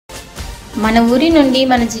మన ఊరి నుండి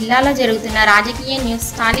మన జిల్లాలో జరుగుతున్న రాజకీయ న్యూస్,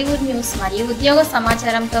 టాలీవుడ్ న్యూస్ మరియు ఉద్యోగ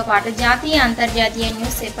సమాచారంతో పాటు జాతీయ అంతర్జాతీయ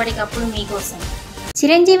న్యూస్ ఎప్పటికప్పుడు మీకోసం.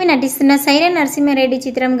 చిరంజీవి నటిస్తున్న సైరా నరసింహారెడ్డి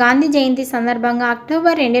చిత్రం గాంధీ జయంతి సందర్భంగా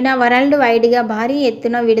అక్టోబర్ 2న వరల్డ్ వైడ్గా భారీ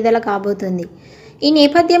ఎత్తున విడుదల కాబోతుంది. ఈ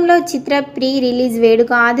నేపథ్యంలో చిత్ర ప్రీ రిలీజ్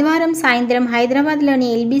వేడుక ఆదివారం సాయంత్రం హైదరాబాద్లోని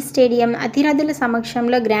ఎల్బీ స్టేడియం అతిరథుల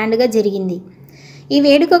సమక్షంలో గ్రాండ్గా జరిగింది. ఈ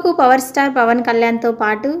వేడుకకు పవర్ స్టార్ పవన్ కళ్యాణ్తో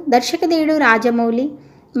పాటు దర్శకధీరుడు రాజమౌళి,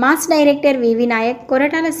 మాస్ డైరెక్టర్ వివి నాయక్,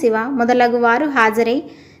 కొరటాల శివ మొదలగు వారు హాజరై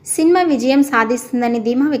సినిమా విజయం సాధిస్తుందని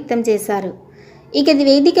ధీమా వ్యక్తం చేశారు. ఇక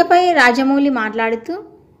వేదికపై రాజమౌళి మాట్లాడుతూ,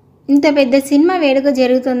 ఇంత పెద్ద సినిమా వేడుక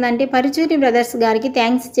జరుగుతుందంటే పరుచూరి బ్రదర్స్ గారికి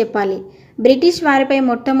థ్యాంక్స్ చెప్పాలి. బ్రిటిష్ వారిపై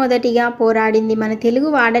మొట్టమొదటిగా పోరాడింది మన తెలుగు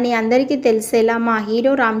వాడని అందరికీ తెలిసేలా మా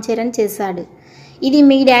హీరో రామ్చరణ్ చేశాడు. ఇది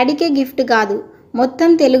మీ డాడీకే గిఫ్ట్ కాదు, మొత్తం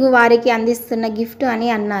తెలుగు వారికి అందిస్తున్న గిఫ్ట్ అని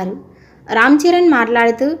అన్నారు. రామ్చరణ్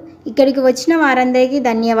మాట్లాడుతూ, ఇక్కడికి వచ్చిన వారందరికీ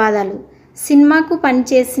ధన్యవాదాలు. సినిమాకు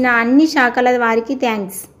పనిచేసిన అన్ని శాఖల వారికి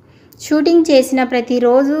థ్యాంక్స్. షూటింగ్ చేసిన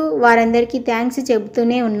ప్రతిరోజు వారందరికీ థ్యాంక్స్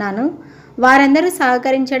చెబుతూనే ఉన్నాను. వారందరూ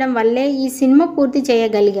సహకరించడం వల్లే ఈ సినిమా పూర్తి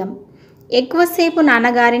చేయగలిగాం. ఎక్కువసేపు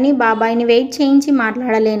నాన్నగారిని, బాబాయిని వెయిట్ చేయించి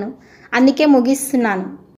మాట్లాడలేను, అందుకే ముగిస్తున్నాను.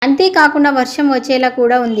 అంతేకాకుండా వర్షం వచ్చేలా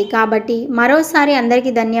కూడా ఉంది కాబట్టి మరోసారి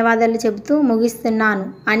అందరికీ ధన్యవాదాలు చెబుతూ ముగిస్తున్నాను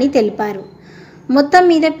అని తెలిపారు. మొత్తం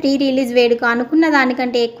మీద ప్రీ రిలీజ్ వేడుక అనుకున్న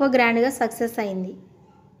దానికంటే ఎక్కువ గ్రాండ్గా సక్సెస్ అయింది.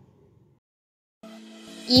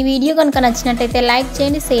 ఈ వీడియో కనుక నచ్చినట్టయితే లైక్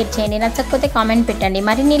చేయండి, షేర్ చేయండి, నచ్చకపోతే కామెంట్ పెట్టండి.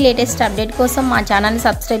 మరిన్ని లేటెస్ట్ అప్డేట్ కోసం మా ఛానల్ని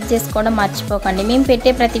సబ్స్క్రైబ్ చేసుకోవడం మర్చిపోకండి. మేము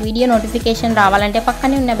పెట్టే ప్రతి వీడియో నోటిఫికేషన్ రావాలంటే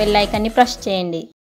పక్కనే ఉన్న బెల్ ఐకాన్ని ప్రెస్ చేయండి.